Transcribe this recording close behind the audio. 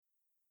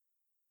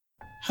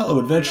Hello,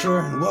 adventurer,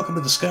 and welcome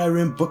to the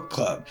Skyrim Book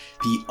Club,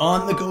 the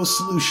on-the-go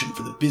solution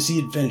for the busy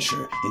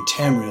adventure in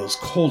Tamriel's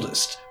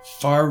coldest,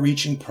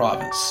 far-reaching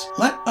province.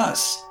 Let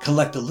us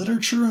collect the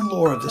literature and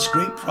lore of this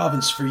great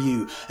province for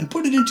you and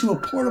put it into a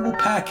portable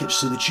package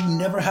so that you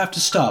never have to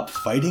stop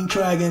fighting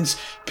dragons,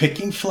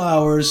 picking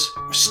flowers,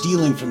 or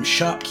stealing from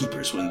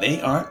shopkeepers when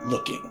they aren't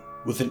looking.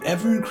 With an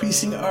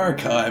ever-increasing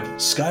archive,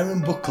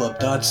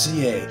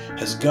 SkyrimBookClub.ca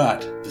has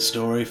got the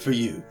story for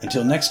you.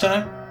 Until next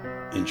time,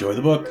 enjoy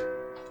the book.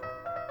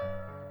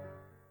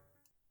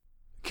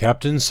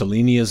 Captain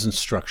Saulinia's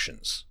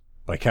Instructions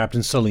by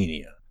Captain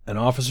Saulinia, an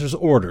officer's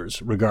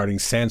orders regarding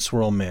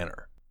Sandswirl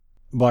Manor.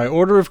 By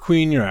order of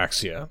Queen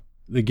Euraxia,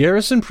 the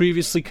garrison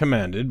previously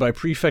commanded by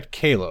Prefect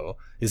Kalo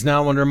is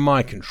now under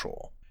my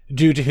control.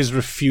 Due to his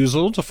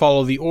refusal to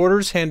follow the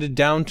orders handed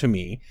down to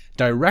me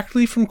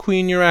directly from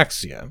Queen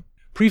Euraxia,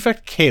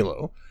 Prefect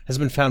Kalo has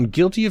been found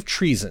guilty of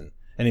treason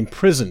and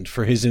imprisoned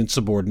for his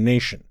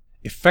insubordination.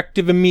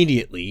 Effective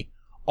immediately,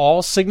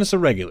 all Cygnus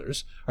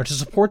Irregulars are to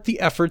support the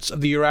efforts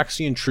of the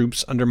Euraxian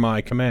troops under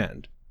my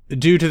command.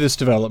 Due to this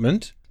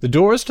development, the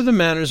doors to the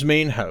manor's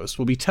main house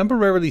will be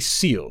temporarily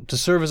sealed to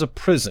serve as a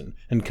prison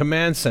and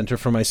command center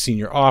for my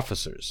senior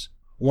officers.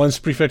 Once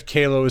Prefect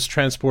Kalo is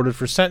transported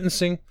for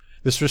sentencing,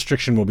 this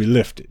restriction will be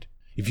lifted.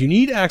 If you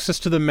need access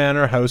to the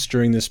manor house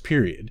during this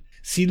period,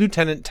 see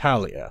Lieutenant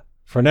Talia.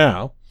 For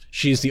now,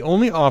 she is the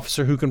only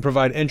officer who can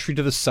provide entry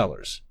to the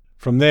cellars.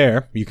 From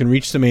there, you can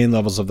reach the main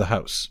levels of the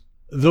house.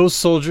 Those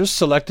soldiers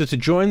selected to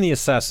join the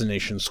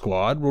assassination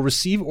squad will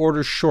receive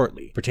orders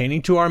shortly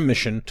pertaining to our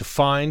mission to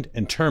find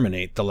and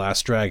terminate the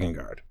last Dragon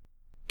Guard.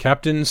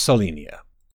 Captain Saulinia.